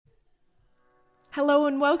Hello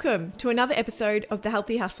and welcome to another episode of the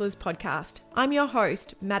Healthy Hustlers podcast. I'm your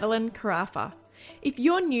host, Madeline Carafa. If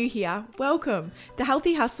you're new here, welcome. The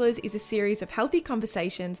Healthy Hustlers is a series of healthy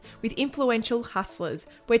conversations with influential hustlers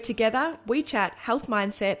where together we chat health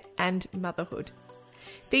mindset and motherhood.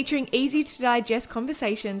 Featuring easy to digest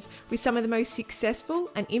conversations with some of the most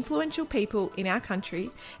successful and influential people in our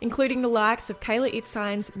country, including the likes of Kayla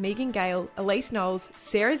Itsines, Megan Gale, Elise Knowles,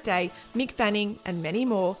 Sarah's Day, Mick Fanning, and many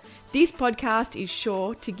more. This podcast is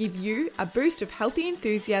sure to give you a boost of healthy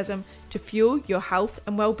enthusiasm to fuel your health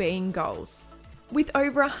and well-being goals. With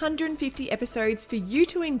over 150 episodes for you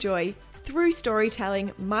to enjoy through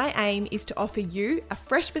storytelling, my aim is to offer you a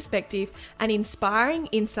fresh perspective and inspiring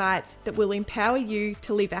insights that will empower you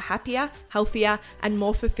to live a happier, healthier, and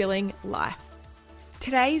more fulfilling life.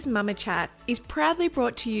 Today's Mama Chat is proudly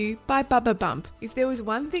brought to you by Bubba Bump. If there was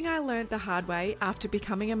one thing I learned the hard way after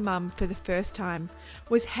becoming a mum for the first time,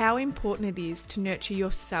 was how important it is to nurture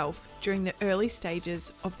yourself during the early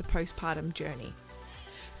stages of the postpartum journey.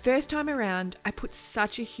 First time around, I put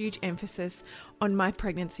such a huge emphasis on my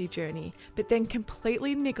pregnancy journey, but then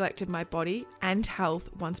completely neglected my body and health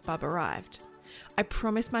once Bub arrived. I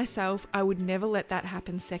promised myself I would never let that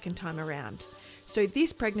happen second time around. So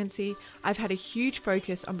this pregnancy, I've had a huge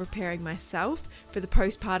focus on preparing myself for the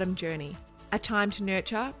postpartum journey, a time to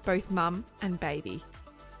nurture both mum and baby.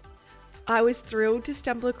 I was thrilled to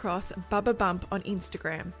stumble across Bubba Bump on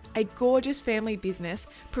Instagram, a gorgeous family business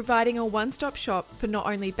providing a one-stop shop for not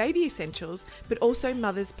only baby essentials, but also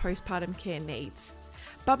mothers' postpartum care needs.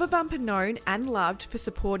 Bubba Bump are known and loved for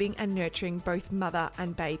supporting and nurturing both mother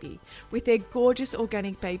and baby, with their gorgeous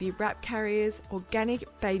organic baby wrap carriers, organic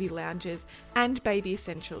baby lounges, and baby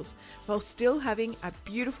essentials, while still having a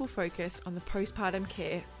beautiful focus on the postpartum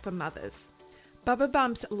care for mothers. Bubba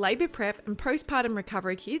Bump's labour prep and postpartum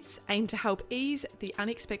recovery kits aim to help ease the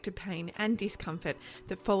unexpected pain and discomfort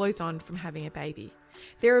that follows on from having a baby.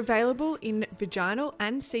 They're available in vaginal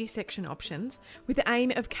and C-section options with the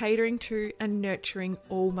aim of catering to and nurturing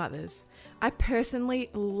all mothers. I personally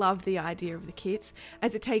love the idea of the kits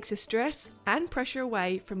as it takes the stress and pressure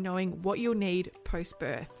away from knowing what you'll need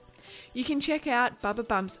post-birth. You can check out Bubba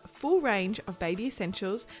Bump's full range of baby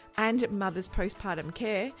essentials and mother's postpartum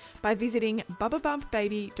care by visiting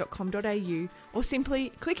bubbabumpbaby.com.au or simply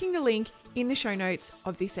clicking the link in the show notes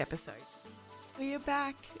of this episode. We are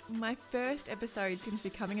back, my first episode since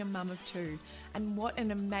becoming a mum of two, and what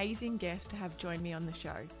an amazing guest to have join me on the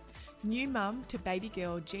show. New mum to baby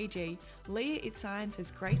girl Gigi, Leah Itsines has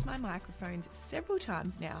graced my microphones several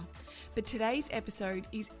times now. But today's episode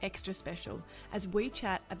is extra special as we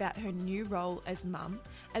chat about her new role as mum,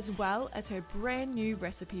 as well as her brand new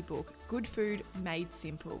recipe book, Good Food Made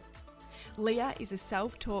Simple. Leah is a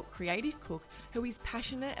self-taught creative cook who is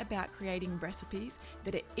passionate about creating recipes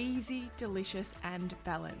that are easy, delicious, and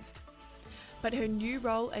balanced. But her new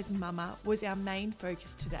role as mama was our main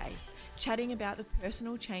focus today, chatting about the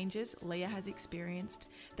personal changes Leah has experienced,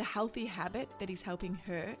 the healthy habit that is helping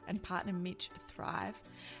her and partner Mitch thrive,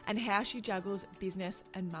 and how she juggles business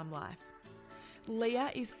and mum life.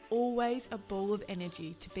 Leah is always a ball of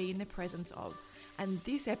energy to be in the presence of, and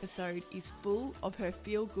this episode is full of her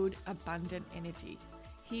feel-good, abundant energy.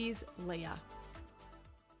 Here's Leah.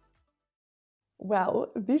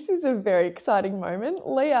 Well, this is a very exciting moment.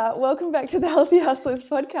 Leah, welcome back to the Healthy Hustlers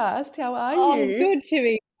podcast. How are you? It's good to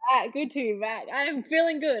be back. Good to be back. I am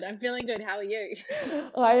feeling good. How are you?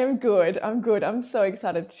 I am good. I'm so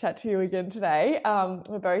excited to chat to you again today.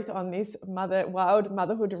 We're both on this wild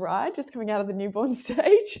motherhood ride, just coming out of the newborn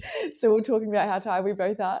stage. So we're talking about how tired we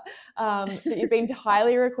both are. But you've been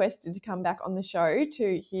highly requested to come back on the show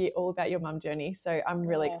to hear all about your mum journey. So I'm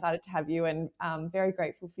really excited to have you and very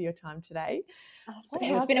grateful for your time today.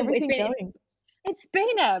 How's everything going? It's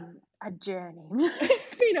been a journey.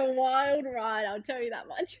 It's been a wild ride, I'll tell you that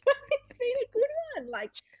much. It's been a good one. Like,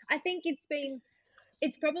 I think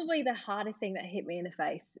it's probably the hardest thing that hit me in the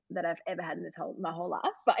face that I've ever had in my whole life.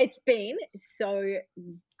 But it's been so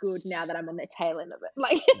good now that I'm on the tail end of it.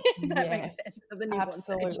 Like, that makes sense. Of the newborn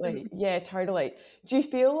absolutely. Stage. Yeah, totally. Do you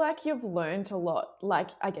feel like you've learned a lot, like,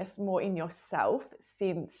 I guess, more in yourself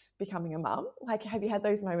since becoming a mum? Like, have you had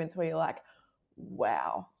those moments where you're like,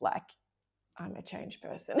 wow, like, I'm a changed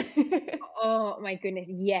person? Oh my goodness,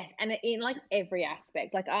 yes. And in like every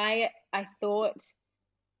aspect. Like I thought,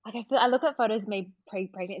 like I look at photos of me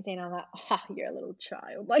pre-pregnancy and I'm like, you're a little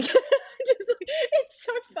child. Like, just like, it's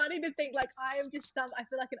so funny to think like I am just I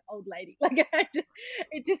feel like an old lady. Like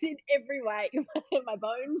it just in every way, my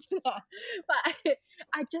bones. But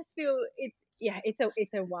I just feel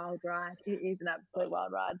it's a wild ride. It is an absolute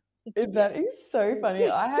wild ride. That is so funny.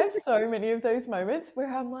 I have so many of those moments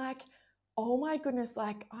where I'm like, oh my goodness,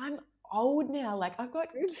 like I'm old now, like I've got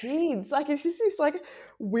kids. Like it's just this like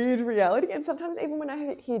weird reality. And sometimes even when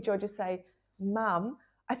I hear Georgia say, Mum,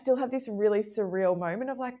 I still have this really surreal moment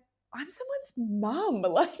of like, I'm someone's mum.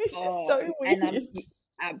 Like this is Oh, so and weird.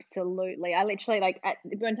 absolutely. I literally like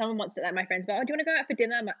when someone wants to, like my friends go, "Oh, do you want to go out for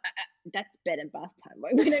dinner?" I'm like, "That's bed and bath time.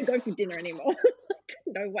 Like we don't go for dinner anymore." Like,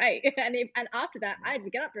 no way. And after that, I had to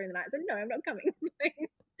get up during the night. So no, I'm not coming.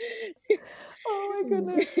 Oh my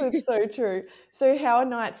goodness, that's so true. So how are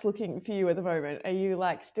nights looking for you at the moment? Are you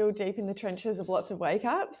like still deep in the trenches of lots of wake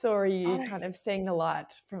ups, or are you Oh, kind of seeing the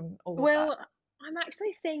light from all of that? well, I'm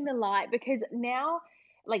actually seeing the light because now,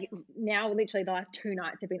 like now, literally the last 2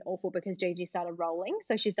 nights have been awful because Gigi started rolling.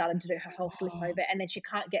 So she started to do her whole flip Oh, over and then she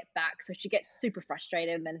can't get back. So she gets super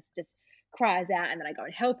frustrated and then it's just cries out and then I go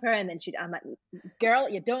and help her and then I'm like, girl,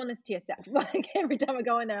 you're doing this to yourself. Like every time I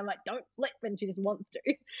go in there, I'm like, don't flip, and she just wants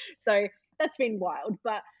to. So that's been wild.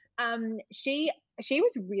 But she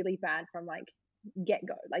was really bad from like get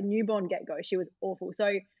go, like newborn get go. She was awful.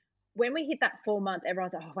 So when we hit that 4 month,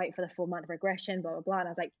 everyone's like, oh, wait for the 4 month regression, blah, blah, blah. And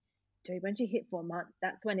I was like, dude, when she hit 4 months,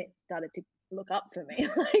 that's when it started to look up for me.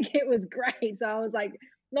 Like it was great. So I was like,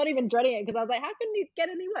 not even dreading it because I was like, how can it get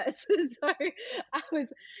any worse? So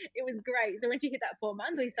it was great. So when she hit that 4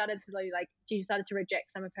 months, we started to like, she started to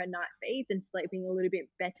reject some of her night feeds and sleeping a little bit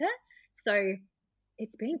better. So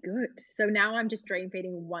it's been good. So now I'm just dream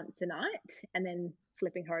feeding once a night and then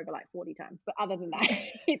flipping her over like 40 times. But other than that,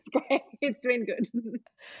 it's great. It's been good.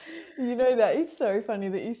 you know that it's so funny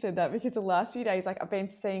that you said that because the last few days, like I've been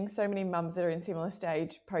seeing so many mums that are in similar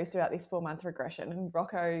stage post about this 4 month regression, and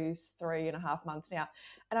Rocco's 3.5 months now,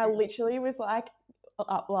 and I literally was like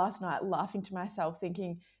up last night laughing to myself,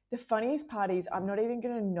 thinking the funniest part is I'm not even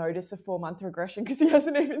going to notice a 4 month regression because he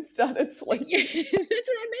hasn't even started Yeah, sleeping. that's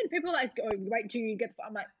what I meant. People are like, oh, wait till you get.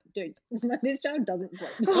 I'm like, dude, this child doesn't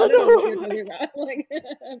sleep. So I I don't know what know, you're I'm talking like, about. Like,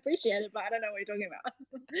 I appreciate it, but I don't know what you're talking well,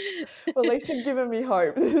 at about. least you've given me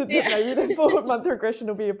hope that Yeah, maybe the 4 month regression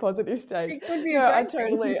will be a positive stage. it could be a No, I great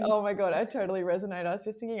totally, thing. oh my God, I totally resonate. I was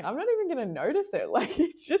just thinking, I'm not even going to notice it. Like,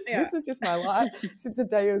 it's just, Yeah, this is just my life since the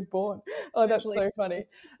day I was born. Oh, that's literally. so funny.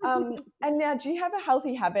 And now, do you have a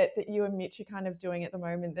healthy habit that you and Mitch are kind of doing at the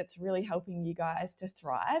moment that's really helping you guys to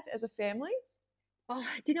thrive as a family? Oh,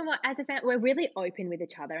 do you know what? As a family, we're really open with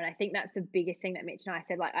each other, and I think that's the biggest thing that Mitch and I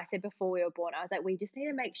said. Like I said before we were born, I was like, we just need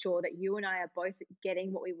to make sure that you and I are both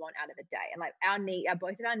getting what we want out of the day, and like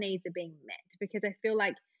both of our needs are being met. Because I feel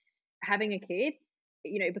like having a kid,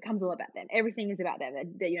 it becomes all about them. Everything is about them.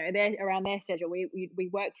 They're around their schedule. We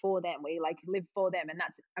work for them. We like live for them, and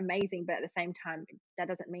that's amazing. But at the same time, that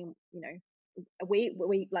doesn't mean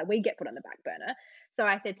we get put on the back burner. So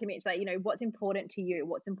I said to Mitch, like, what's important to you?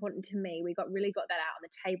 What's important to me? We got that out on the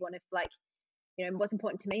table. And if like, what's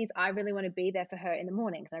important to me is I really want to be there for her in the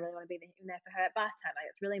morning because I really want to be there for her at bath time. Like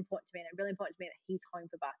it's really important to me, and it's really important to me that he's home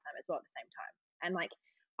for bath time as well at the same time. And like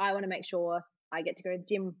I want to make sure I get to go to the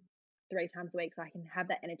gym 3 times a week so I can have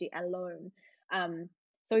that energy alone.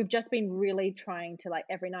 So we've just been really trying to like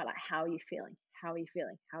every night, like, how are you feeling? How are you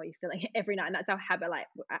feeling? How are you feeling? Every night, and that's our habit. Like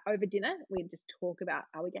over dinner, we just talk about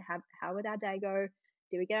how would our day go?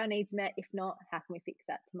 Do we get our needs met? If not, how can we fix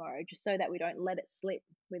that tomorrow? Just so that we don't let it slip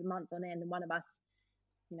with months on end and one of us,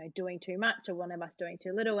 doing too much or one of us doing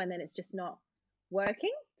too little, and then it's just not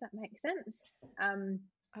working. Does that make sense? Um,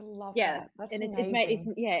 I love yeah, that. That's and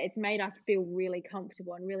amazing. it's made us feel really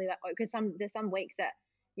comfortable and really like, because there's some weeks that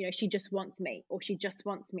she just wants me or she just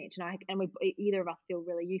wants Mitch, and we either of us feel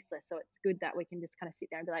really useless. So it's good that we can just kind of sit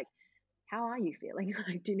there and be like, how are you feeling?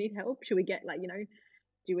 Like, do you need help? Should we get like,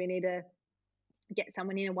 do we need to get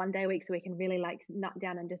someone in a 1 day a week so we can really like nut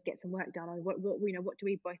down and just get some work done? Or what do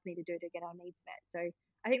we both need to do to get our needs met? So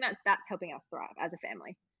I think that's helping us thrive as a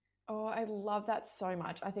family. Oh, I love that so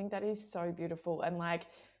much. I think that is so beautiful. And like,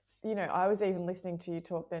 I was even listening to you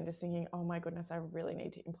talk then, just thinking, oh my goodness, I really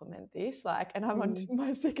need to implement this. Like, and I'm on to Mm.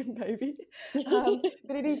 my second baby. But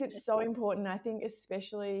it's so important. I think,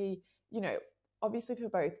 especially, you know, obviously for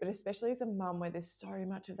both, but especially as a mum where there's so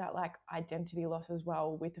much of that like identity loss as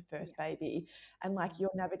well with the first Yeah. baby. And like, Mm.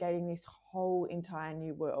 you're navigating this whole entire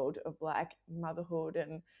new world of like motherhood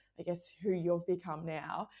and I guess who you've become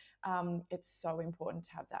now. It's so important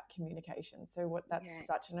to have that communication. So that's Yeah.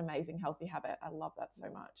 such an amazing healthy habit. I love that so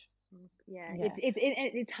much. Yeah, Yeah.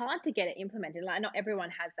 it's hard to get it implemented. Like not everyone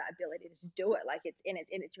has that ability to do it. Like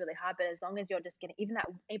it's really hard. But as long as you're just getting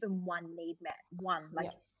even one need met,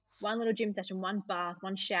 Yeah. one little gym session, one bath,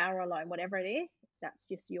 one shower alone, whatever it is, that's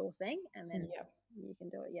just your thing, and then Yeah. you can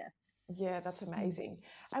do it. Yeah. Yeah, that's Mm. amazing.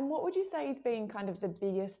 And what would you say has been kind of the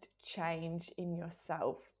biggest change in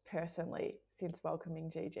yourself personally since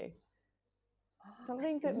welcoming Gigi? Oh my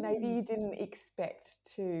Something that maybe you goodness. didn't expect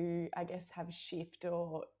to, I guess, have a shift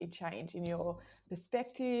or a change in your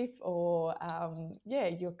perspective or, yeah,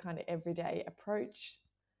 your kind of everyday approach.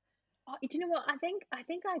 Oh, do you know what?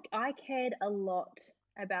 I cared a lot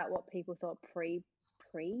about what people thought pre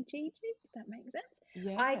Gigi, if that makes sense.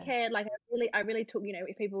 I Yeah, cared like I really took,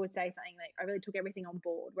 if people would say something like I really took everything on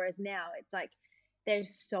board. Whereas now it's like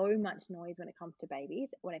there's so much noise when it comes to babies,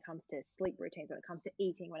 when it comes to sleep routines, when it comes to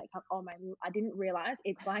eating, when it comes oh my I didn't realize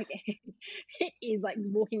it's like it is like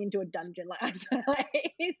walking into a dungeon. Like I swear, like,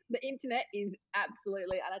 the internet is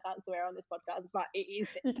absolutely, and I can't swear on this podcast, but it is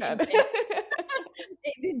you can. intense.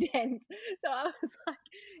 It's intense. So I was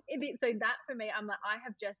like, so that for me, I'm like, I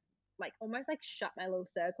have just like almost like shut my little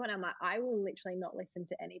circle, and I'm like, I will literally not listen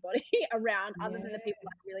to anybody around other than the Yeah, people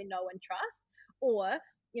I really know and trust. Or,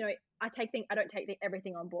 I don't take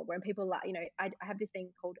everything on board. When people like, I have this thing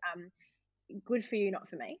called good for you, not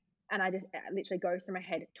for me. And I just literally goes through my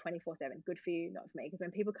head 24/7. Good for you, not for me. Because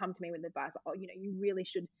when people come to me with advice, like, oh, you really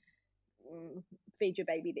should feed your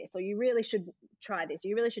baby this, or you really should try this, or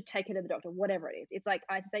you really should take her to the doctor, whatever it is. It's like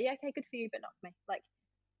I just say, yeah, okay, good for you, but not for me. Like,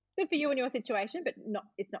 good for you in your situation, but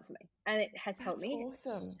it's not for me. And it has helped that's me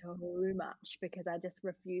awesome. so much because I just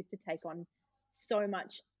refuse to take on so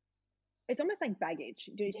much. It's almost like baggage.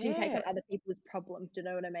 Do you take on Yeah, other people's problems? Do you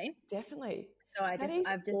know what I mean? definitely. So That is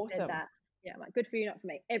I've just said awesome. that. Yeah, I'm like, good for you, not for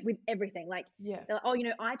me. With everything. Like, Yeah. they're like,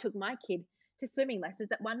 oh, I took my kid to swimming lessons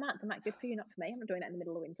at 1 month. I'm like, good for you, not for me. I'm not doing that in the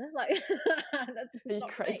middle of winter. Like, that's Are you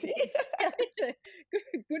not for me. crazy? Yeah, literally,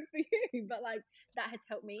 good for you. But like, that has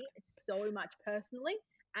helped me so much personally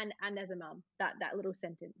and as a mum. That little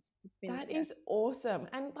sentence. It's been, That yeah. is awesome.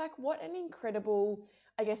 And like, what an incredible,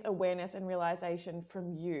 I guess, awareness and realization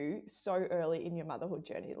from you so early in your motherhood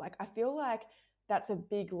journey. Like, I feel like that's a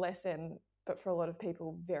big lesson, but for a lot of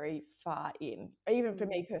people, very far in. Even for Mm,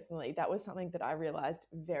 me personally, that was something that I realized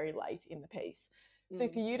very late in the piece. So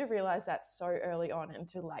for mm. you to realize that so early on and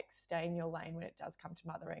to like stay in your lane when it does come to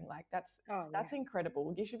mothering, like Oh that's yeah.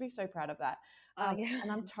 incredible. You should be so proud of that. Yeah.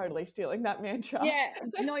 And I'm totally stealing that mantra. Yeah,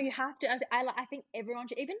 no, you have to. I think everyone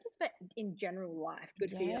should, even just for in general life,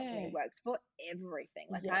 good for you, not for me, Yeah. works for everything.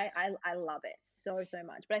 Like Yeah. I love it so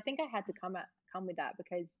much. But I think I had to come with that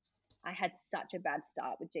because I had such a bad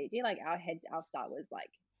start with Gigi. Like our start was like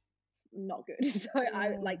not good. So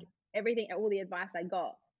I like Mm. everything, all the advice I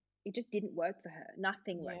got, it just didn't work for her.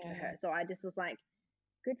 Nothing worked for Yeah, her. So I just was like,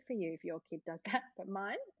 good for you if your kid does that, but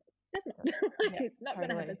mine does not. Like, yeah, it's not going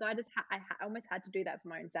to happen. totally. So I almost had to do that for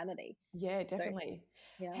my own sanity. Yeah, So definitely.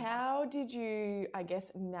 yeah. How did you, I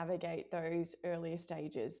guess, navigate those earlier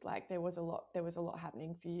stages? Like there was a lot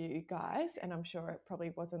happening for you guys, and I'm sure it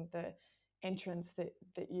probably wasn't the entrance that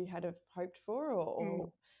you had have hoped for Mm. or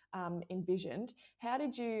envisioned. How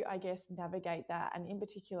did you, I guess, navigate that, and in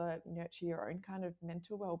particular, nurture your own kind of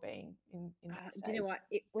mental well-being in that Do you know stage? what?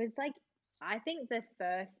 It was like, I think the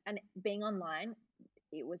first, and being online,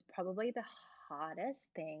 it was probably the hardest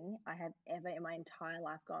thing I have ever in my entire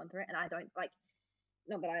life gone through. And I don't like,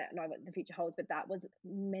 not that I know what the future holds, but that was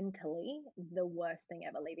mentally the worst thing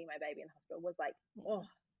ever. Leaving my baby in the hospital was like, oh,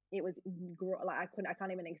 it was like I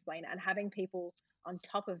can't even explain it. And having people on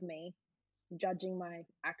top of me judging my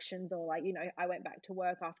actions, or like, I went back to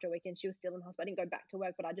work after a week and she was still in hospital. I didn't go back to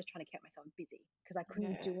work, but I just trying to keep myself busy because I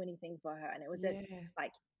couldn't Yeah, do anything for her. And it was yeah,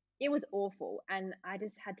 like, it was awful. And I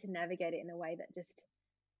just had to navigate it in a way that just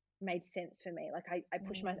made sense for me. Like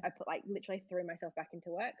mm, I put like literally threw myself back into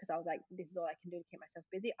work because I was like, this is all I can do to keep myself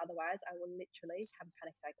busy. Otherwise I will literally have a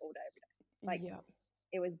panic attack all day, every day. Like, yeah.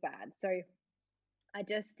 it was bad. So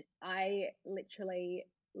I literally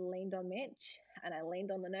leaned on Mitch and I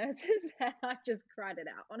leaned on the nurses and I just cried it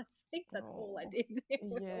out. Honestly, that's all I Oh, did. It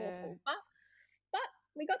was yeah. awful, but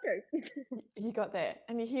we got through. You got there,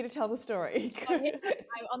 and you're here to tell the story. I'm here.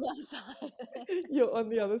 I'm on the other side. You're on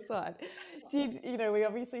the other side. We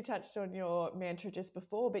obviously touched on your mantra just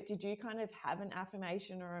before, but did you kind of have an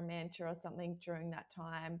affirmation or a mantra or something during that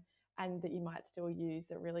time and that you might still use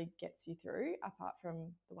that really gets you through, apart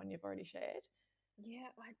from the one you've already shared? Yeah,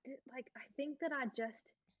 I did. Like, I think that I just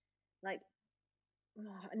like,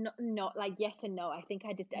 not like yes and no. I did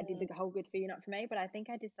Mm, the whole good for you, not for me. But I think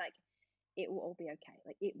I just like, it will all be okay.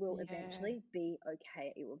 Like, it will yeah, eventually be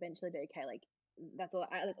okay. It will eventually be okay. Like, that's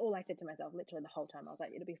all I said to myself literally the whole time. I was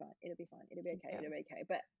like, it'll be fine. It'll be fine. It'll be okay. yeah, It'll be okay.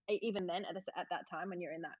 But even then, at that time when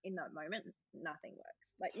you're in that moment, nothing works.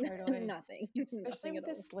 Like, totally. nothing, Especially nothing at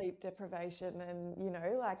with the all. sleep deprivation and,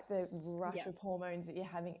 like the rush Yeah, of hormones that you're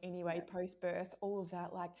having anyway yeah, post birth, all of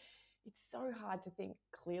that, like it's so hard to think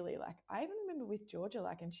clearly. Like I even remember with Georgia,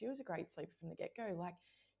 like, and she was a great sleeper from the get go. Like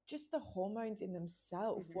just the hormones in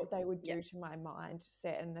themselves, Mm-hmm. what they would Yeah. do to my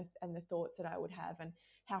mindset and the thoughts that I would have, and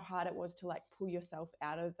how hard it was to like pull yourself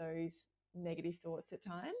out of those negative thoughts at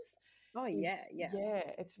times Oh is, yeah, yeah. yeah,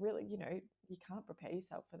 it's really, you can't prepare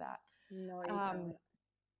yourself for that. No, you Um, can't.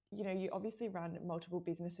 you obviously run multiple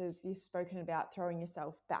businesses. You've spoken about throwing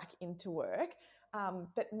yourself back into work.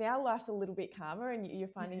 But now life's a little bit calmer and you're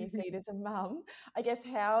finding your feet as a mum. I guess,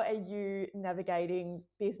 how are you navigating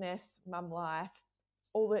business, mum life,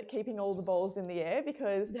 keeping all the balls in the air?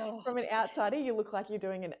 Because Oh. from an outsider, you look like you're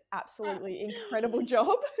doing an absolutely incredible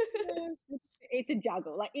job. Yes, it's a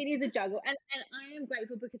juggle. Like it is a juggle, and I am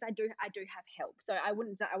grateful because I do have help. So I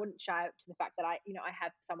wouldn't shy up to the fact that I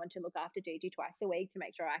have someone to look after Gigi twice a week to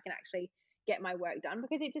make sure I can actually get my work done,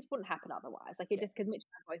 because it just wouldn't happen otherwise. Like it Yeah. just, because Mitch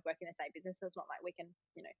and I both work in the same business, so it's not like we can,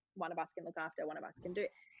 one of us can look after, one of us can do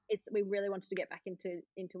it. It's, we really wanted to get back into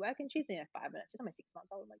work, and she's 5 minutes. She's only 6 months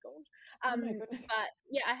old. Oh my gosh. Oh my goodness. But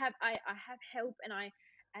yeah, I have help, and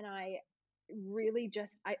I really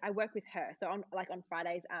just I work with her. So on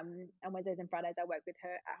Fridays, on Wednesdays and Fridays I work with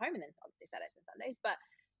her at home, and then obviously Saturdays and Sundays. But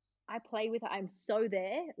I play with her. I'm so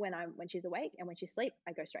there when she's awake, and when she's asleep,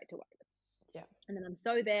 I go straight to work. Yeah. And then I'm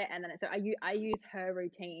so there, and then I use her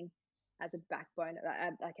routine as a backbone,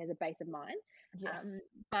 like as a base of mine. Yes.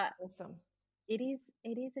 But Awesome. it is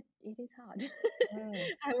hard.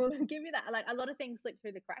 Mm. I will give you that. Like a lot of things slip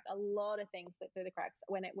through the crack. A lot of things slip through the cracks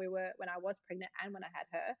when I was pregnant and when I had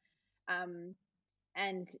her.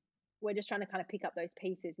 And we're just trying to kind of pick up those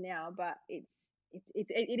pieces now, but it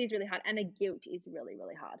is really hard, and the guilt is really,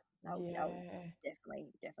 really hard. I'll Yeah.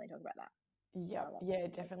 definitely talk about that. Yeah, A lot. yeah,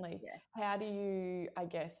 definitely. Yeah. How do you, I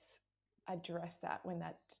guess, address that when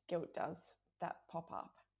that guilt does that pop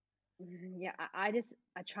up? Yeah, I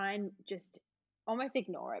try and just almost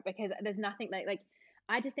ignore it, because there's nothing like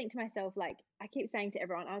I just think to myself, like I keep saying to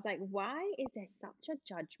everyone, I was like, why is there such a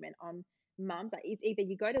judgment on mums? Like it's either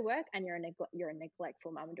you go to work and you're a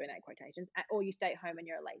neglectful mum, I'm doing that in quotations, or you stay at home and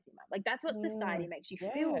you're a lazy mum. Like that's what society Mm, makes you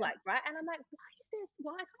feel yeah, like, right? And I'm like,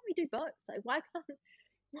 why can't we do both? Like why can't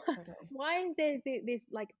totally. why is there this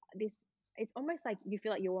like this, it's almost like you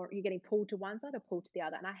feel like you're getting pulled to one side or pulled to the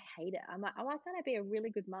other, and I hate it. I'm like, oh, why can't I be a really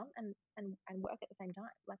good mum and work at the same time?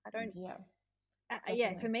 Like I don't. Yeah,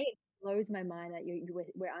 Yeah, for definitely. me, it blows my mind that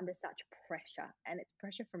we're under such pressure, and it's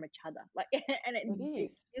pressure from each other. Like, and It it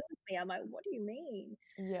is. kills me. I'm like, what do you mean?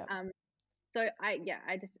 Yeah, Um, so I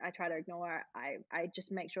try to ignore it. I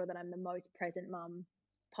just make sure that I'm the most present mum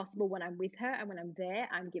possible when I'm with her, and when I'm there,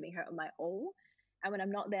 I'm giving her my all. And when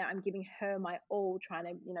I'm not there, I'm giving her my all, trying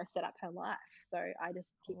to set up her life. So I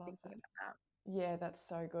just I keep love thinking that. about Yeah, that's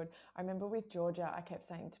so good. I remember with Georgia, I kept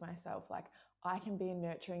saying to myself, like, I can be a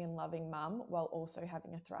nurturing and loving mum while also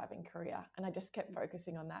having a thriving career. And I just kept that.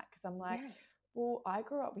 focusing on that because I'm like, Yes. well, I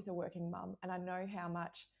grew up with a working mum and I know how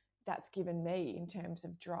much that's given me in terms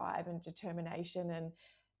of drive and determination and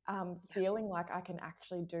feeling like I can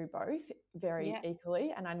actually do both very Yeah.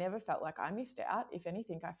 equally. And I never felt like I missed out. If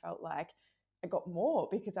anything, I felt like I got more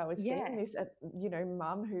because I was seeing Yeah. this,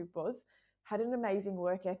 mum who had an amazing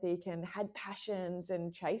work ethic and had passions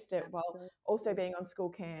and chased it while also Absolutely. being on school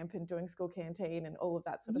camp and doing school canteen and all of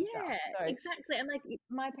that sort of stuff. Yeah, So exactly. And like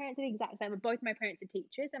my parents are the exact same. Both my parents are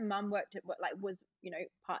teachers, and mum worked at was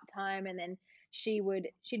part time, and then she'd work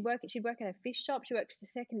at a fish shop. She worked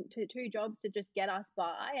two jobs to just get us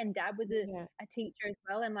by, and dad was yeah, a teacher as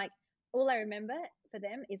well. And like all I remember for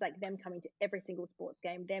them is like them coming to every single sports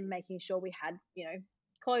game, them making sure we had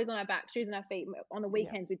clothes on our back, shoes on our feet. On the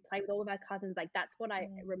yeah, weekends, we'd play with all of our cousins. Like that's what I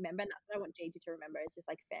mm, remember, and that's what I want Gigi to remember. Is just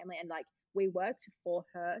like family, and like we worked for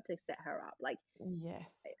her to set her up. Like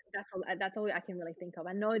yes, that's all I can really think of.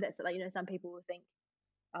 I know that's like some people will think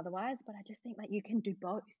otherwise, but I just think like you can do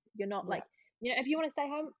both. You're not yeah. like if you want to stay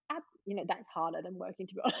home, that's harder than working,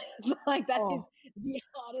 to be honest. Like that is Oh, the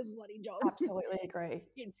hardest bloody job. absolutely agree.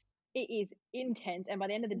 It is intense, and by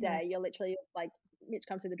the end of the Mm, day, you're literally like Mitch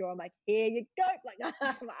comes through the door. I'm like, here you go. Like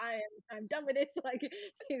I'm done with this. Like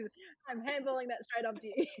I'm handballing that straight up to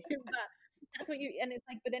you. But that's what and it's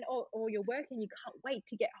like, but then all you're working, you can't wait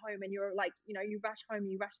to get home, and you're like, you rush home,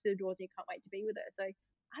 you rush through the doors, and you can't wait to be with her. So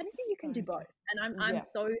I just think you so can do true. both, and I'm Yeah.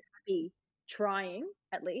 so happy trying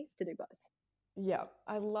at least to do both. Yeah,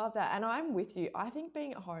 I love that. And I'm with you. I think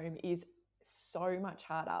being at home is so much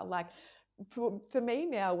harder. Like for me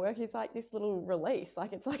now, work is like this little release.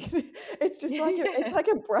 Like it's like it's just like it's Yeah. like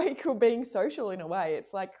a break or being social in a way.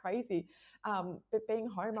 It's like crazy. But being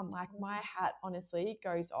home, I'm like, my Absolutely. hat honestly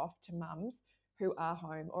goes off to mums who are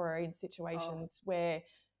home or are in Oh, situations where,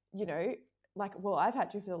 you know, like, well, I've had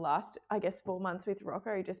to for the last, I guess, 4 months with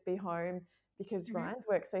Rocco just be home because Mm-hmm. Ryan's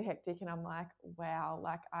work so hectic, and I'm like, wow,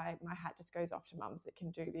 like my hat just goes off to mums that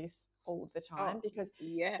can do this all the time, because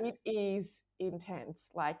yeah. it is intense.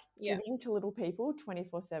 Like Yeah. giving to little people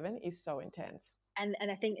 24/7 is so intense. And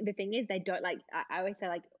I think the thing is, they don't like. I always say,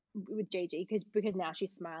 like, with Gigi, because now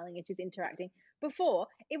she's smiling and she's interacting. Before,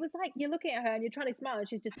 it was like you're looking at her and you're trying to smile and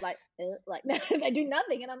she's just like they do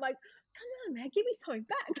nothing, and I'm like, come on, man, give me something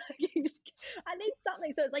back. Like, I need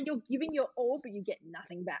something. So it's like you're giving your all, but you get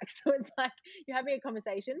nothing back. So it's like you're having a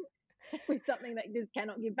conversation with something that just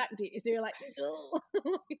cannot give back to you. So you're like,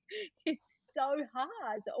 it's so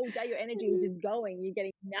hard. So all day your energy is just going, you're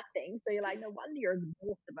getting nothing. So you're like, no wonder you're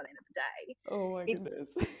exhausted by the end of the day. Oh my It's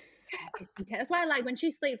goodness. it's intense. That's why, like, when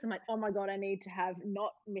she sleeps, I'm like, oh my god, I need to have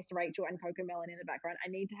not Miss Rachel and Coco Melon in the background. I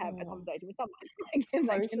need to have a conversation with someone, like, and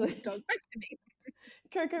they can Totally. talk back to me.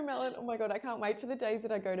 Coco Melon, oh my god, I can't wait for the days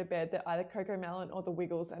that I go to bed that either Coco Melon or the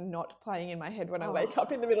Wiggles are not playing in my head when I wake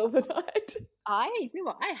up in the middle of the night. You know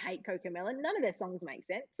what? I hate Coco Melon. None of their songs make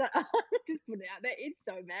sense. So I'll just put it out there. It's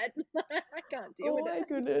so bad. I can't deal with it. Oh my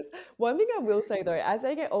goodness. One thing I will say though, as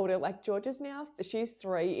they get older, like Georgia's now, she's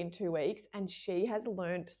 3 in 2 weeks, and she has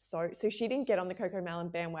learned so she didn't get on the Coco Melon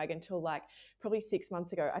bandwagon until like probably 6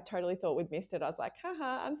 months ago. I totally thought we'd missed it. I was like,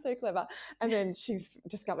 haha, I'm so clever. And then she's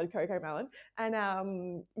discovered Coco Melon. And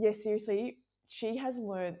yeah, seriously, she has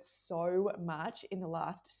learned so much in the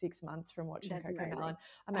last 6 months from watching That's Coco amazing. Melon.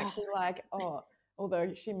 I'm actually like, oh,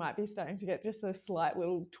 although she might be starting to get just a slight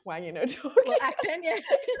little twang in her talk. Well, accent, yeah.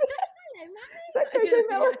 So Coco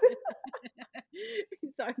Melon.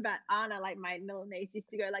 It's so bad. Anna, like my little niece, used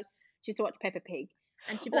to go, like, she used to watch Peppa Pig,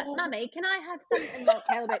 and she'd be like, "Mummy, can I have some?" And like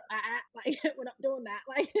Caleb, like, we're not doing that.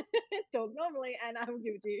 Like, talk normally, and I will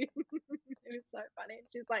give it to you. It was so funny.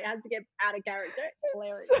 She's like, has to get out of character. It's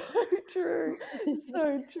hilarious. So true,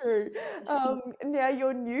 so true. Now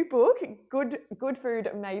your new book, Good Food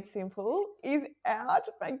Made Simple, is out.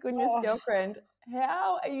 Thank goodness, girlfriend.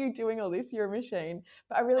 How are you doing all this? You're a machine.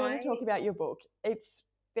 But I really want to talk about your book. It's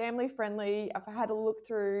family friendly. I've had a look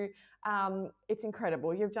through. It's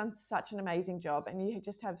incredible. You've done such an amazing job, and you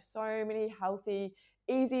just have so many healthy,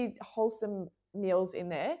 easy, wholesome meals in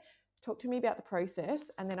there. Talk to me about the process,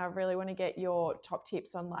 and then I really want to get your top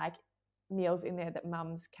tips on like meals in there that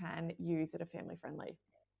mums can use that are family friendly.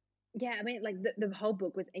 Yeah, I mean, like the whole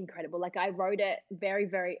book was incredible. Like I wrote it very,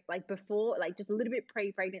 very, like, before, like just a little bit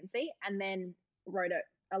pre-pregnancy, and then wrote it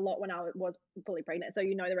a lot when I was fully pregnant. So,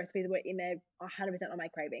 the recipes were in there 100% on my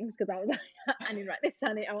cravings, because I was like, I need to write this,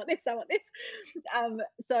 I want this, I want this.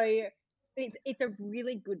 So it's a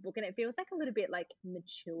really good book, and it feels like a little bit like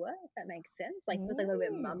mature, if that makes sense. Like it feels like a little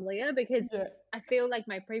bit mumlier, because I feel like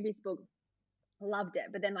my previous book, loved it,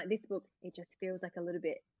 but then like this book, it just feels like a little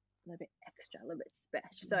bit extra, a little bit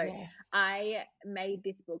special. So I made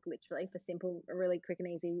this book literally for simple, really quick and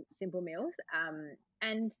easy, simple meals.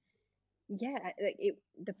 And yeah,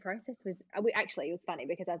 the process was, it was funny,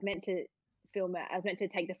 because I was meant to film it. I was meant to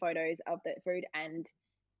take the photos of the food and,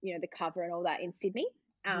 the cover and all that in Sydney.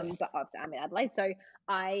 But obviously I'm in Adelaide, so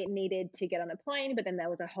I needed to get on a plane. But then there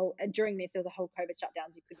was during this, there was a whole COVID shutdown,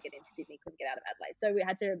 so you couldn't get into Sydney, couldn't get out of Adelaide. So we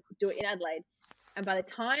had to do it in Adelaide. And by the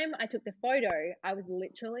time I took the photo, I was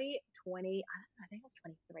literally 20, I think I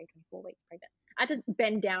was 23, 24 weeks pregnant. I had to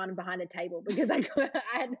bend down behind a table, because I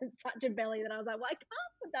had such a belly that I was like, well, I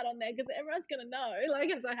can't put that on there because everyone's going to know.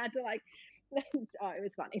 Like, so I had to oh, it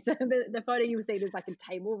was funny. So the photo you will see, there's like a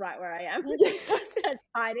table right where I am. That's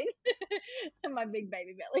hiding my big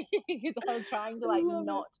baby belly, because I was trying to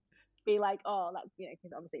not be like, oh, that's,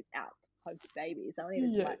 because obviously it's out post baby. So I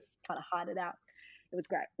needed to kind of hide it out. It was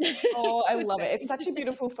great. Oh, I love it. It's such a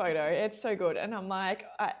beautiful photo. It's so good. And I'm like,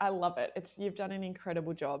 I love it. You've done an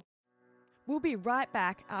incredible job. We'll be right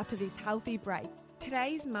back after this healthy break.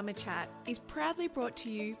 Today's Mama Chat is proudly brought to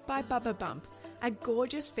you by Bubba Bump, a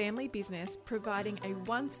gorgeous family business providing a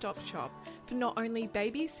one-stop shop for not only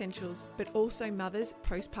baby essentials, but also mothers'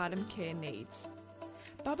 postpartum care needs.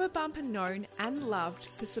 Bubba Bump are known and loved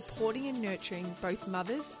for supporting and nurturing both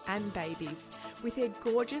mothers and babies with their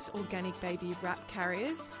gorgeous organic baby wrap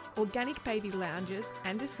carriers, organic baby lounges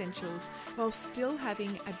and essentials, while still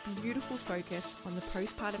having a beautiful focus on the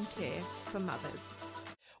postpartum care for mothers.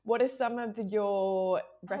 What are some of your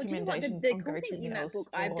recommendations on go-to meals for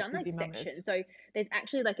I've done busy like mamas? sections. So there's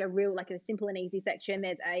actually like a simple and easy section.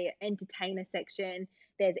 There's a entertainer section.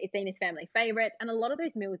 There's Itsines family favorites, and a lot of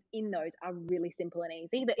those meals in those are really simple and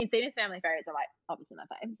easy. The Itsines family favorites are like obviously my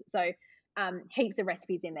faves. So heaps of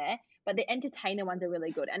recipes in there, but the entertainer ones are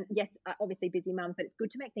really good. And yes, obviously busy mums, but it's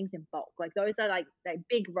good to make things in bulk. Like those are like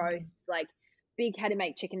big roasts, like big how to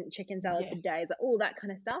make chicken salads for days, like all that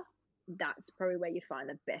kind of stuff. That's probably where you find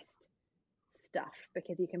the best stuff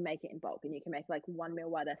because you can make it in bulk and you can make like one meal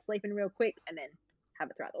while they're sleeping real quick and then have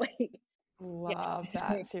it throughout the week. Love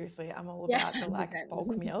that. Seriously, I'm all Yeah, about the like 100%.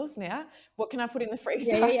 bulk meals now. What can I put in the Yeah,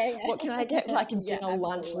 freezer? yeah, What can I get yeah. like Yeah, dinner,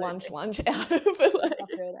 lunch absolutely. out of it? Like, I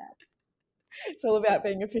feel that. it's all about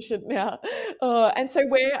being efficient now. And so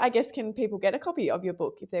where, I guess, can people get a copy of your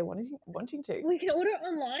book if they're wanting to? We can order it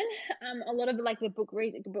online. A lot of like the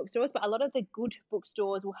bookstores, but a lot of the good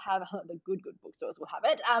bookstores will have the good bookstores will have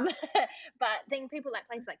it. But people like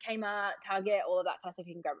places like Kmart, Target, all of that kind of stuff,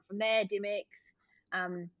 you can grab it from there. Dimmicks,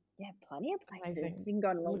 yeah, plenty of places. Amazing. You can go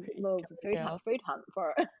on a Look at you little go, girl. food hunt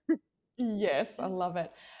for it. Yes, I love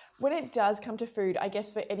it. When it does come to food, I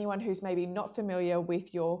guess for anyone who's maybe not familiar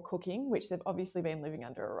with your cooking, which they've obviously been living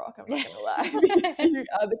under a rock, I'm not going to lie, because you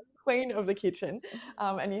are the queen of the kitchen,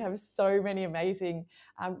 and you have so many amazing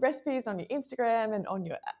recipes on your Instagram and on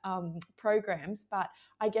your programs. But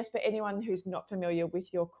I guess for anyone who's not familiar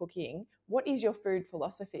with your cooking, what is your food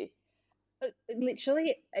philosophy?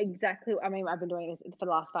 Literally exactly. I mean, I've been doing this for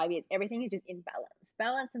the last 5 years. Everything is just in balance.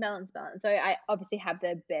 So I obviously have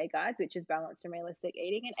the bear guides, which is balanced and realistic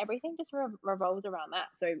eating, and everything just revolves around that.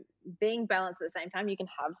 So being balanced at the same time, you can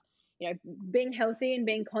have, being healthy and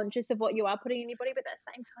being conscious of what you are putting in your body, but at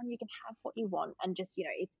the same time, you can have what you want and just,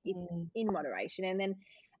 it's in moderation. And then,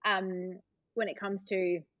 when it comes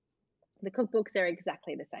to the cookbooks, they're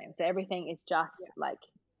exactly the same. So everything is just like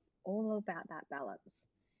all about that balance.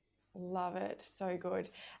 Love it. So good.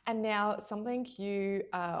 And now something you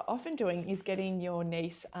are often doing is getting your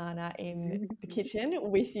niece Anna in the kitchen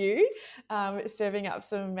with you, serving up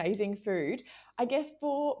some amazing food. I guess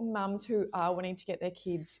for mums who are wanting to get their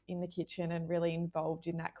kids in the kitchen and really involved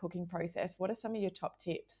in that cooking process, what are some of your top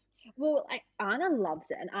tips? Well, Anna loves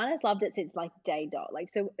it, and Anna's loved it since like day dot.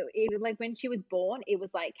 Like, so it was like when she was born, it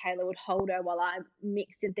was like Kayla would hold her while I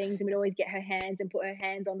mixed and things, and we'd always get her hands and put her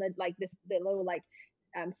hands on the little like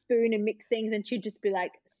spoon and mix things, and she'd just be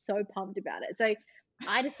like so pumped about it. So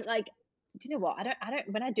I just like, do you know what? I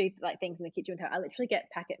don't when I do like things in the kitchen with her, I literally get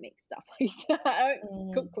packet mix stuff. I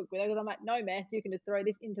don't cook with her because I'm like, no mess, you can just throw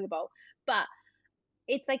this into the bowl. But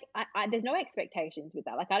it's like there's no expectations with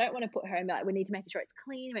that. Like I don't want to put her in like we need to make sure it's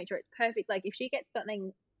clean, make sure it's perfect. Like if she gets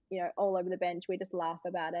something, all over the bench, we just laugh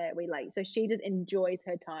about it. We like so she just enjoys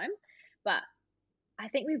her time. But I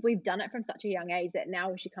think we've done it from such a young age that now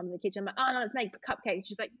when she comes in the kitchen, I'm like, oh no, let's make cupcakes.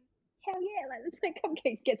 She's like, hell yeah, like let's make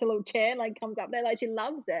cupcakes. Gets a little chair, like comes up there, like she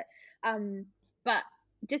loves it. But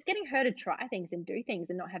just getting her to try things and do things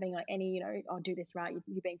and not having like any, oh do this right,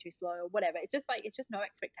 you're being too slow or whatever. It's just no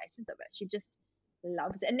expectations of it. She just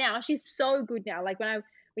loves it. And now she's so good now. Like when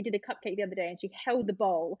we did a cupcake the other day and she held the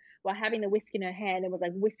bowl while having the whisk in her hand and was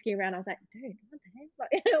like whisking around. I was like, dude, what the heck?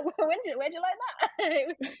 Like, where'd you learn that? It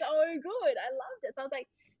was so good. I loved it. So I was like,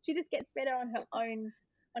 she just gets better on her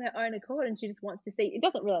own accord, and she just wants to see. It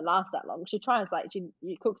doesn't really last that long. She tries like you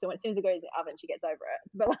cooks it, as soon as it goes in the oven, she gets over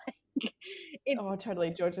it. But like, oh,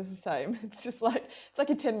 totally. George is the same. It's just like it's like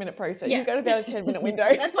a 10-minute process. Yeah. You've got about a 10-minute window.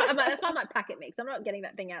 That's why I'm like packet mix. I'm not getting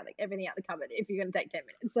that thing out, like everything out the cupboard if you're going to take 10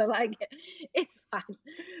 minutes. So like, it's fine.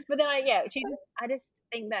 But then I just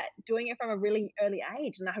think that doing it from a really early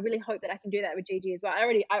age, and I really hope that I can do that with Gigi as well. I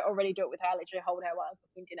already do it with her. I literally hold her while I'm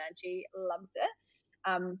cooking dinner, and she loves it.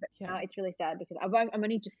 But now it's really sad because I'm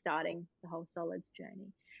only just starting the whole solids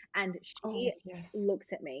journey, and she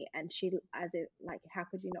looks at me and she as if like, how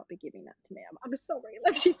could you not be giving that to me? I'm sorry.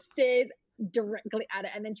 Like she stares directly at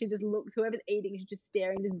it, and then she just looks. Whoever's eating is just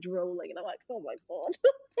staring, just drooling, and I'm like, oh my god.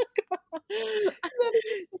 That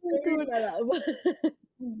is so good.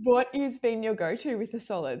 What has been your go-to with the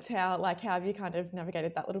solids? How have you kind of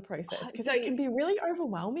navigated that little process? Because it can be really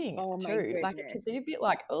overwhelming too. Like it can be a bit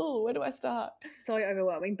like, oh, where do I start? So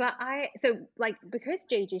overwhelming. But because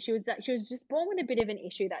Gigi, she was just born with a bit of an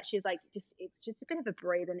issue that she's like it's just a bit of a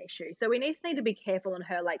breathing issue. So we need to be careful on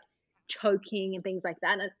her like choking and things like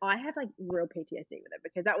that. And I have like real PTSD with it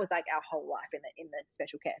because that was like our whole life in the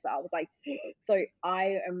special care. So I was like,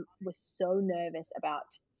 was so nervous about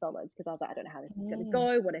solids because I was like, I don't know how this is going to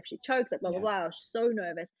go. What if she chokes? Like blah blah blah. I was so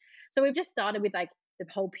nervous. So we've just started with like the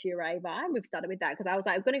whole puree vibe. We've started with that because I was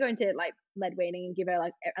like, I'm going to go into like lead weaning and give her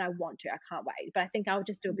like, and I want to. I can't wait. But I think I'll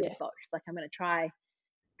just do a bit of both. Like I'm going to try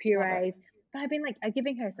purees. But I've been like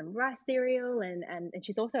giving her some rice cereal and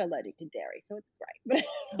she's also allergic to dairy, so it's great.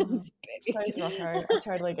 So is Rocco. I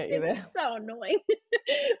totally get you there. It's so annoying.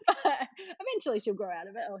 But eventually she'll grow out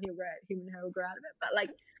of it, or him and her will grow out of it. But like,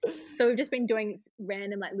 so we've just been doing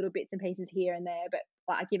random like little bits and pieces here and there. But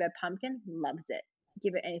I give her pumpkin, loves it.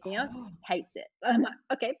 Give her anything else, hates it. I'm like,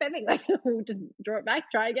 okay, perfect. Like we'll just draw it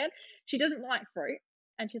back, try again. She doesn't like fruit.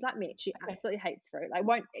 and she's like me. She Okay. absolutely hates fruit. Like,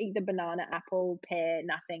 won't eat the banana, apple, pear,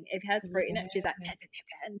 nothing. If it has fruit in it, she's like, pepper,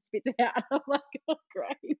 and spits it out. I'm like, oh,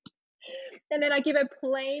 great. And then I give her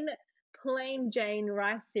plain Jane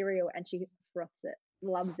rice cereal, and she froths it,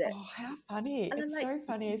 loves it. Oh, how funny. And I'm It's like, so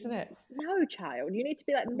funny, isn't it? no, child, you need to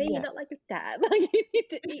be like me, Yeah. not like your dad. Like, you need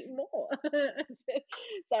to eat more.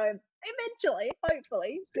 So eventually,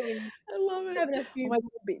 hopefully, I love it. having a Oh few my more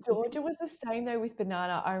God, bits of Georgia was the same though with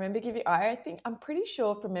banana. I remember I'm pretty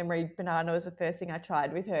sure from memory, banana was the first thing I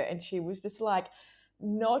tried with her, and she was just like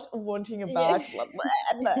not wanting a yeah. bar. She's like,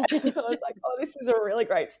 "Bleh, bleh." I was like, oh, this is a really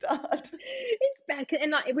great start. It's bad,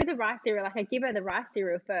 and like with the rice cereal, like I give her the rice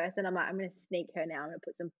cereal first, and I'm like, I'm gonna sneak her now. I'm gonna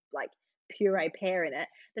put some like puree pear in it.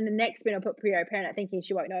 Then the next bit, I'll put puree pear in it, thinking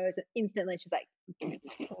she won't notice. And instantly, she's like,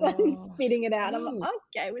 like Oh, spitting it out. And I'm like,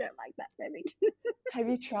 hey, okay, we don't like that, baby. have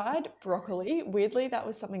you tried broccoli? Weirdly, that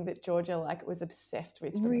was something that Georgia like was obsessed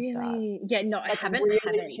with from the start. Really? Yeah, no, I Like haven't.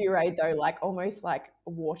 really pureed though, like almost like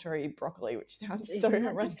watery broccoli, which sounds so Isn't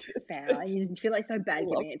that horrendous. just foul? You just feel like so bad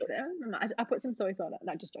giving Loved it to it. them. I put some soy sauce on it.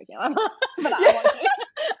 No, just joking. But I Yeah. want to.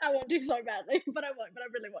 I want to so badly, but I won't. But I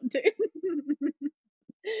really want to.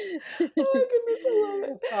 Oh my goodness,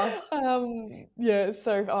 I love Oh, it. Yeah,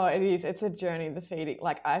 so it is. It's a journey, the feeding.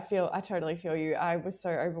 Like I totally feel you. I was so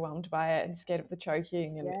overwhelmed by it and scared of the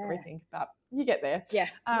choking and yeah, everything, but you get there. yeah.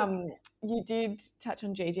 You did touch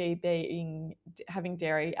on Gigi having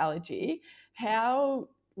dairy allergy. How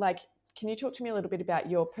can you talk to me a little bit about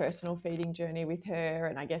your personal feeding journey with her,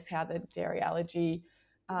 and I guess how the dairy allergy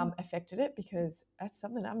affected it, because that's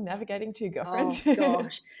something I'm navigating too, girlfriend. Oh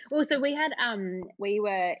gosh. Well, so we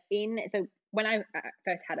were in. So when I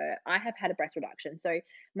first had her, I have had a breast reduction. So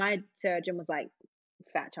my surgeon was like,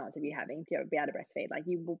 fat chance of you having to be able to breastfeed. Like,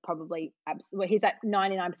 you will probably well, he's at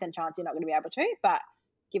 99% chance you're not going to be able to, but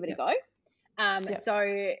give it a Yep. go. Yep.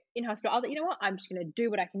 So in hospital, I was like, you know what? I'm just going to do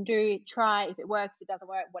what I can do. Try. If it works, it doesn't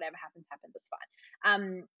work. Whatever happens, happens. It's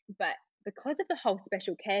fine. But because of the whole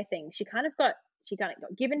special care thing, she kind of got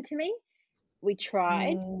given to me. We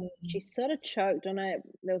tried. She Mm, sort of choked on it.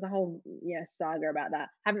 There was a whole saga about that.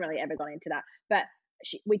 Haven't really ever gone into that, but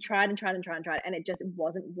we tried and tried and tried and tried, and it just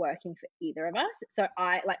wasn't working for either of us. So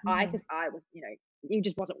because I was, it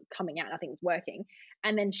just wasn't coming out. Nothing was working,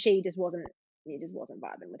 and then she just wasn't. It just wasn't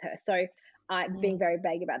vibing with her. So I being very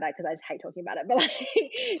vague about that because I just hate talking about it.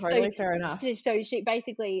 But totally fair enough. so she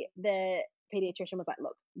basically, the pediatrician was like,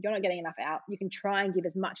 look, you're not getting enough out. You can try and give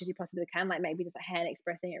as much as you possibly can, like maybe just a hand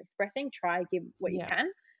expressing or expressing. Try give what you Yeah.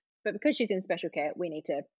 can, but because she's in special care, we need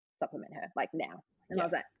to supplement her like now. And I Yeah.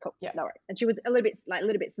 was like, cool, Yeah. no worries. And she was a little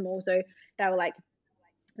bit small, so they were like,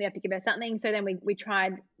 we have to give her something. So then we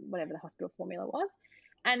tried whatever the hospital formula was,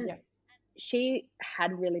 and Yeah. she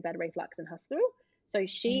had really bad reflux in hospital. So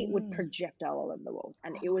she would Mm. projectile all over the walls,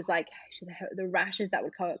 and it was like the rashes that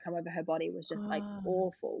would come over her body was just like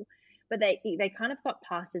awful. But they kind of got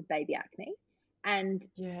past as baby acne, and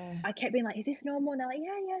Yeah. I kept being like, "Is this normal?" And they're like,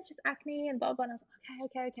 "Yeah, it's just acne," and blah blah. And I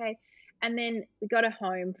was like, "Okay." And then we got her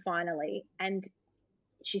home finally, and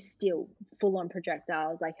she's still full on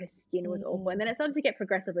projectiles. Like, her skin was awful, and then it started to get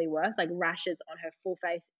progressively worse, like rashes on her full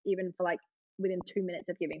face, even for like within 2 minutes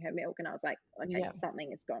of giving her milk. And I was like, okay, Yeah. something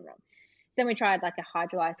has gone wrong. So then we tried like a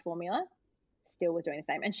hydrolyzed formula, still was doing the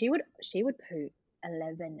same, and she would poo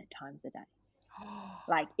 11 times a day.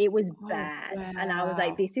 Like, it was bad. And I was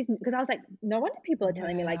like, Wow. this isn't, because I was like, no wonder people are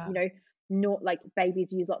telling me like, Wow. not like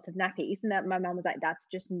babies use lots of nappies, and that my mum was like, that's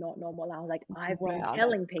just not normal. And I was like, I've been Wow,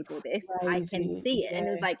 telling that's people this, I can crazy. see it. And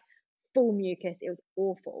it was Yeah. like full mucus, it was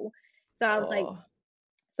awful. So I was like, Oh,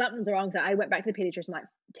 something's wrong. So I went back to the pediatrician like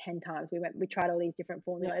 10 times. We tried all these different yeah.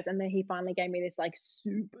 formulas, and then he finally gave me this like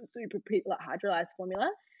super like hydrolyzed formula.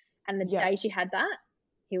 And the Yeah. day she had that,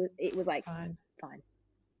 it was like Fine.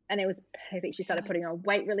 and it was perfect. She started putting on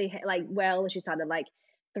weight really well. She started like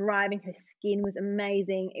thriving. Her skin was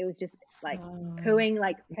amazing. It was just like pooing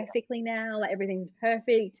like perfectly now. Like, everything's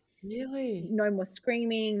perfect. Really? No more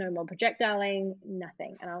screaming, no more projectiling,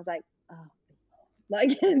 nothing. And I was like, oh, like,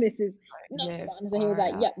 this is not fun. So he was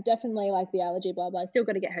like, yep, definitely like the allergy, blah blah. Still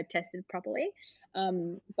got to get her tested properly.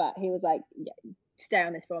 But he was like, yeah, stay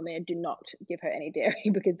on this formula. Do not give her any dairy,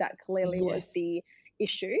 because that clearly was the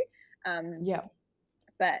issue. Yeah.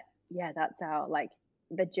 But yeah, that's how like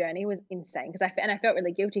the journey was insane, because I felt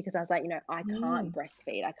really guilty, because I was like, I can't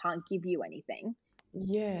breastfeed. I can't give you anything.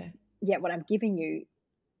 Yeah. Yet what I'm giving you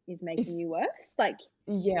is making you worse. Like,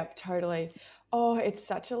 yeah, totally. Oh, it's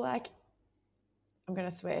such a I'm going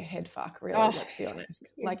to swear head fuck, really, let's be honest.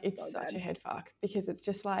 Like, it's so such bad. a head fuck, because it's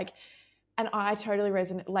just like, And I totally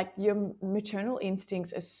resonate. Like, your maternal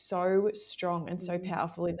instincts are so strong and so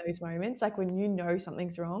powerful in those moments. Like, when you know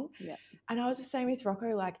something's wrong. Yeah. And I was the same with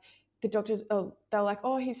Rocco. Like, the doctors, they're like,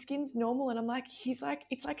 oh, his skin's normal. And I'm like, it's like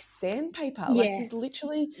sandpaper. Yeah. Like, he's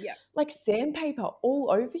literally like sandpaper all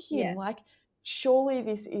over him. Yeah. Like, surely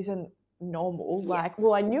this isn't normal. Yeah. Like,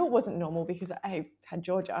 well, I knew it wasn't normal because I had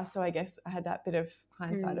Georgia. So I guess I had that bit of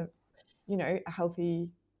hindsight of, you know, a healthy,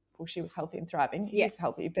 well, she was healthy and thriving. He's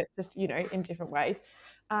healthy, but just, you know, in different ways.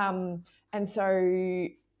 And so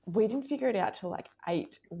we didn't figure it out till like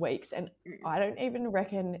 8 weeks. And I don't even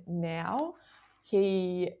reckon now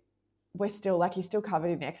we're still like, he's still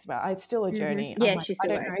covered in eczema. It's still a journey. Yeah, like, she's I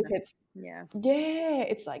still don't know if it's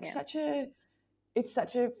it's like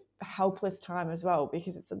such a helpless time as well,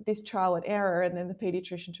 because it's this trial and error. And then the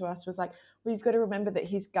pediatrician to us was like, well, you've got to remember that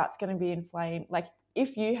his gut's going to be inflamed. Like,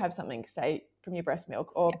 if you have something, say, from your breast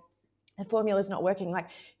milk, or the formula's not working, like,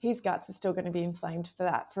 his guts are still going to be inflamed for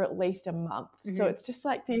that for at least a month. So it's just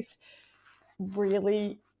like this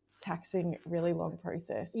really taxing, really long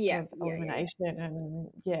process of elimination. And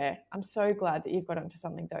I'm so glad that you've got onto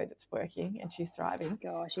something though that's working and she's thriving.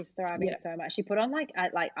 Gosh, she's thriving so much. She put on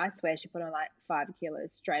I swear she put on like 5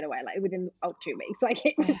 kilos straight away, like within 2 weeks. Like,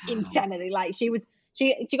 it was insanity. Like,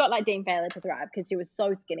 she got like Dean Failure to thrive because she was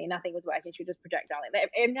so skinny, nothing was working. She was just projectile.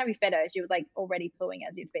 Like, every time we fed her, she was like already pooing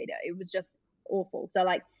as you'd feed her. It was just awful. So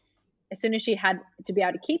like, as soon as she had to be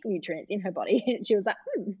able to keep nutrients in her body, she was like,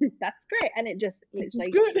 that's great. And it just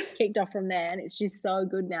literally kicked off from there. And she's so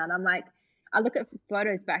good now. And I'm like, I look at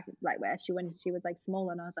photos back, like, when she was like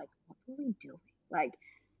smaller, and I was like, what were we doing? Like,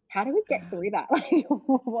 how do we get through that? Like,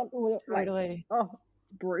 Totally. Oh,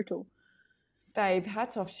 it's brutal. Babe,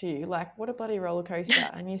 hats off to you. Like, what a bloody roller coaster.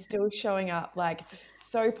 And you're still showing up like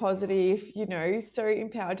so positive, you know, so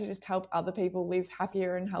empowered to just help other people live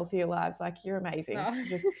happier and healthier lives. Like, you're amazing. To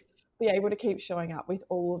just be able to keep showing up with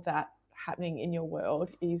all of that happening in your world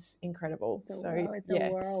is incredible. It's a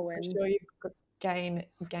whirlwind. I'm sure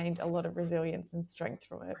you've gained a lot of resilience and strength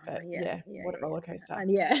from it. But what a roller coaster.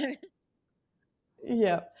 And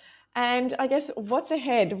yeah. And I guess, what's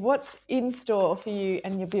ahead? What's in store for you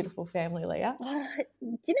and your beautiful family, Leah? Do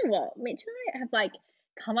you know what? Mitch and I have like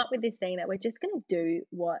come up with this thing that we're just going to do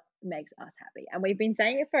what makes us happy. And we've been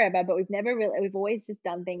saying it forever, but we've always just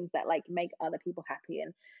done things that like make other people happy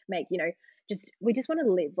and make, you know, we just want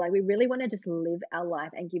to live. Like, we really want to just live our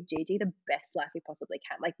life and give Gigi the best life we possibly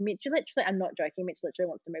can. Like, Mitch literally, I'm not joking, Mitch literally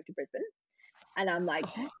wants to move to Brisbane. And I'm like,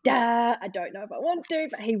 duh, I don't know if I want to,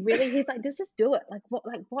 but he's like, just do it. Like, what,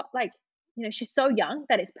 you know, she's so young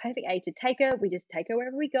that it's perfect age to take her. We just take her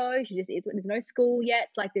wherever we go. She just is. There's no school yet.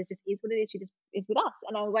 Like, there's just is what it is. She just is with us.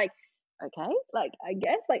 And I was like, okay, like, I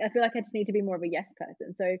guess, like, I feel like I just need to be more of a yes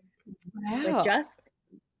person. So we're just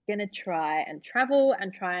gonna try and travel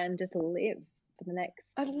and try and just live for the next.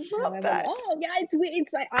 I love that. Oh yeah, it's weird.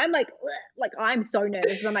 It's like, I'm like I'm so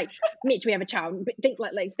nervous. And I'm like, Mitch, we have a child. But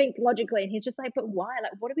think logically. And he's just like, but why?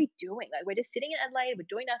 Like, what are we doing? Like, we're just sitting in Adelaide. We're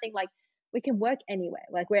doing nothing. Like, we can work anywhere.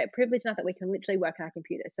 Like, we're privileged enough that we can literally work on our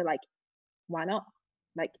computer. So like, why not?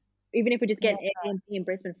 Like, even if we just get an Airbnb in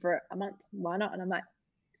Brisbane for a month, why not? And I'm like,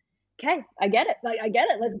 okay, I get it. Like, I get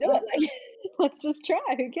it. Let's do it. Like, let's just try.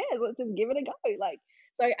 Who cares? Let's just give it a go. Like,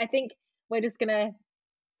 so I think we're just gonna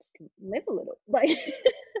live a little. Like,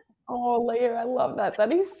 oh, Leah, I love that.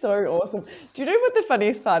 That is so awesome. Do you know what the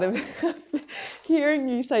funniest part of hearing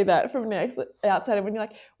you say that from an outsider, when you're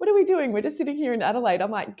like, what are we doing? We're just sitting here in Adelaide.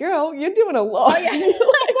 I'm like, girl, you're doing a lot. Oh, yeah. That's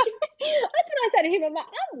what I said to him. I'm like,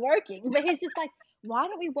 I'm working. But he's just like, why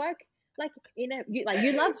don't we work like you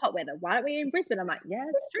love hot weather. Why don't we in Brisbane? I'm like, yeah,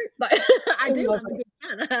 it's true. But I do love a good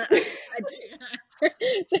sun. I do.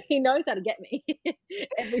 So he knows how to get me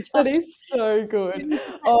every time. That is so good.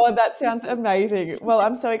 Oh, that sounds amazing. Well,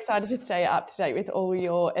 I'm so excited to stay up to date with all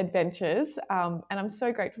your adventures. And I'm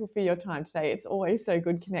so grateful for your time today. It's always so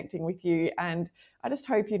good connecting with you. And I just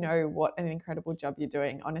hope you know what an incredible job you're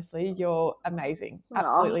doing. Honestly, you're amazing.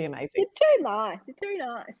 Absolutely amazing. You're too nice. You're too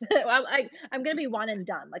nice. Well, I'm going to be one and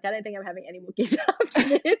done. Like, I don't think I'm having any more kids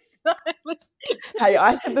after this. Hey,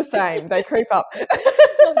 I said the same. They creep up.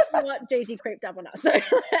 Well, what Gigi creeped up on us. So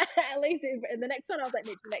at least in the next one, I was like,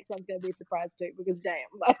 Mitch, the next one's going to be a surprise too, because damn,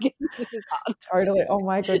 like, this is hard. Totally. Oh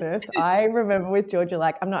my goodness. I remember with Georgia,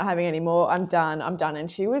 like, I'm not having any more. I'm done.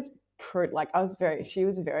 And she was she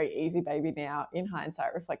was a very easy baby now, in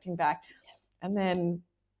hindsight, reflecting back. And then,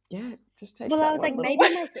 just take. Well, I was like, maybe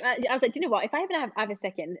I was like, do you know what? If I even have a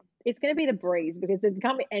second, it's going to be the breeze, because there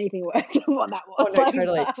can't be anything worse than what that was. Oh, no, like,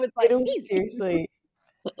 totally. I was like, seriously.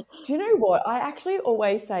 Do you know what? I actually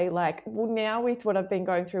always say, like, well, now with what I've been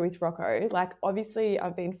going through with Rocco, like, obviously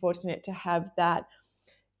I've been fortunate to have that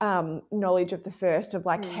knowledge of the first of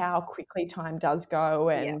like how quickly time does go,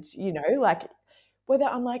 and you know, like whether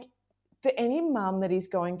I'm like, for any mum that is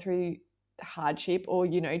going through hardship or,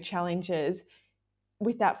 you know, challenges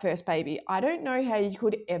with that first baby, I don't know how you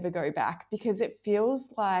could ever go back, because it feels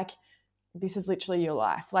like this is literally your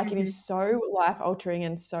life. Like it is so life altering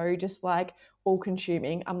and so just like all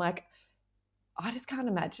consuming. I'm like, I just can't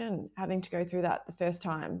imagine having to go through that the first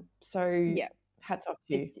time. So hats off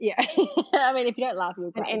to you. I mean, if you don't laugh,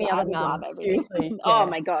 you'll cry. And any So other I just mum, laugh everything. seriously. Oh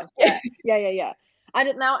my gosh. Yeah. I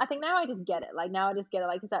think now I just get it. Like now I just get it.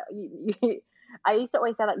 Like, I used to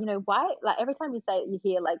always say, like, you know, why? Like every time you say it, you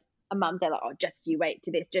hear like a mum say, like, oh, just you wait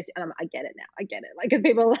to this, just, and I'm like, I get it now. I get it. Like, because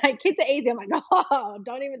people are like, kids are easy. I'm like, oh,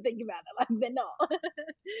 don't even think about it. Like, they're not. Do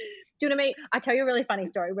you know what I mean? I'll tell you a really funny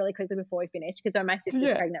story really quickly before we finish, because my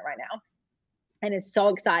sister's pregnant right now. And it's so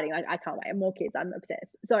exciting. Like, I can't wait. More kids. I'm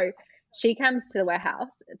obsessed. So she comes to the warehouse,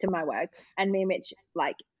 to my work, and me and Mitch,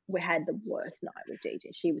 like, we had the worst night with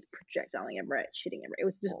Gigi. She was projectiling everywhere, shitting everywhere. It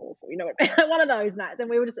was just awful. You know what I mean? One of those nights. And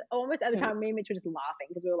we were just almost at the time, me and Mitch were just laughing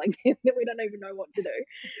because we were like, we don't even know what to do.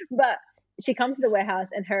 But she comes to the warehouse,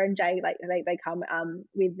 and her and Jay, like, they come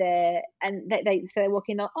with their, and so they walk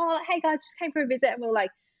in, like, oh, hey guys, just came for a visit. And we were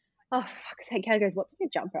like, oh, fuck's sake. Kayla goes, what's in your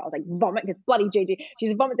jumper? I was like, vomit, because bloody Gigi. She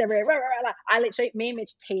just vomits everywhere. I literally, me and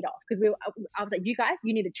Mitch teed off, because I was like, you guys,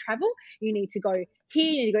 you need to travel. You need to go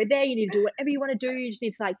here. You need to go there. You need to do whatever you want to do. You just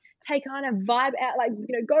need to, like, take on a vibe out, like,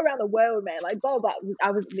 you know, go around the world, man. Like, blah, blah, blah.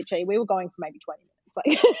 I was literally, we were going for maybe 20 minutes,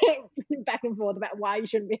 like, back and forth about why you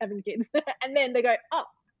shouldn't be having kids. And then they go, oh,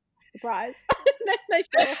 surprise. They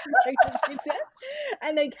show us some pictures,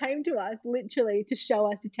 and they came to us literally to show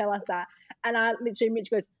us, to tell us that. And I literally, Mitch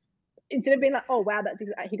goes, instead of being like, oh wow,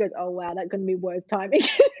 he goes, oh wow, that's gonna be worst timing.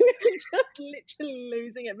 We were just literally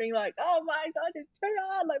losing it, being like, oh my gosh, it's too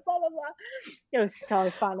hard, like blah blah blah. It was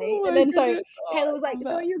so funny. And then so Kayla was like,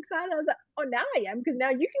 so are you excited? I was like, oh, now I am, because now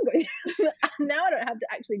you can go. Now I don't have to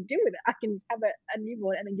actually deal with it. I can just have a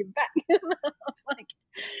newborn and then give it back. I was like,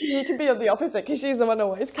 you can be on the opposite, because she's the one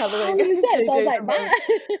always cuddling. So I was like, that.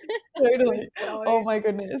 Totally. Oh my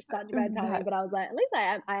goodness. Such a bad timing, but I was like, at least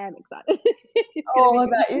I am excited. Oh,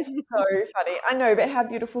 that is so funny. I know, but how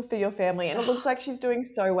beautiful for your family. And it looks like she's doing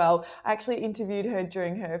so well. I actually interviewed her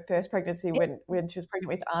during her first pregnancy when she was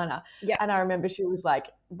pregnant with Anna. Yeah. And I remember she was like,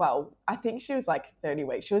 well, I think she was like 30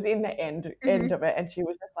 weeks. She was in the end of it, and she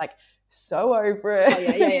was just like so over it. Oh,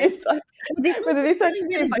 yeah. She's like, but this one, she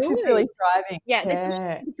seems like she's really thriving.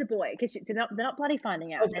 Yeah, it's a boy, because they're not bloody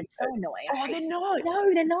finding out. It's so annoying. Oh, they're not.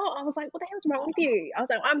 No, they're not. I was like, what the hell's wrong with you? I was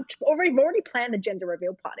like, we've already planned the gender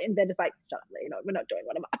reveal party, and they're just like, shut up, you know, we're not doing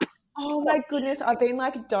one of them. Oh my goodness, I've been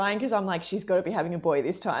like dying, because I'm like, she's got to be having a boy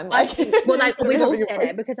this time. Like, we've all said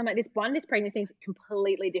it, because I'm like, this pregnancy is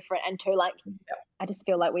completely different, and two, like, I just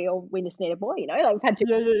feel like we just need a boy, you know, like we've had to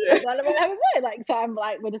have a boy, like, so I'm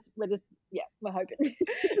like, we're hoping.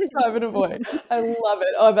 Having a boy. I love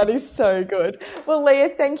it. Oh, that is so good. Well,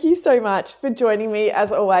 Leah, thank you so much for joining me.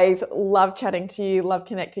 As always, love chatting to you, love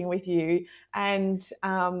connecting with you. And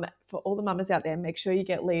for all the mamas out there, make sure you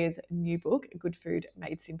get Leah's new book, Good Food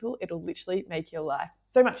Made Simple. It'll literally make your life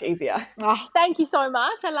so much easier. Oh, thank you so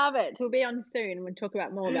much. I love it. We'll be on soon, and we'll talk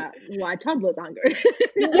about more about why toddlers aren't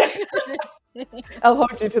good. I'll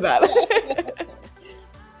hold you to that.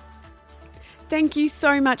 Thank you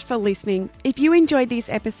so much for listening. If you enjoyed this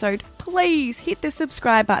episode, please hit the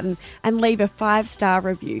subscribe button and leave a 5-star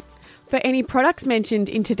review. For any products mentioned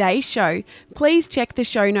in today's show, please check the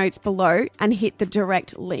show notes below and hit the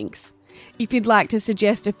direct links. If you'd like to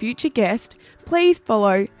suggest a future guest, please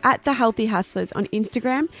follow @TheHealthyHustlers on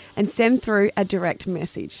Instagram and send through a direct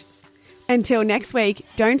message. Until next week,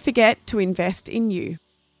 don't forget to invest in you.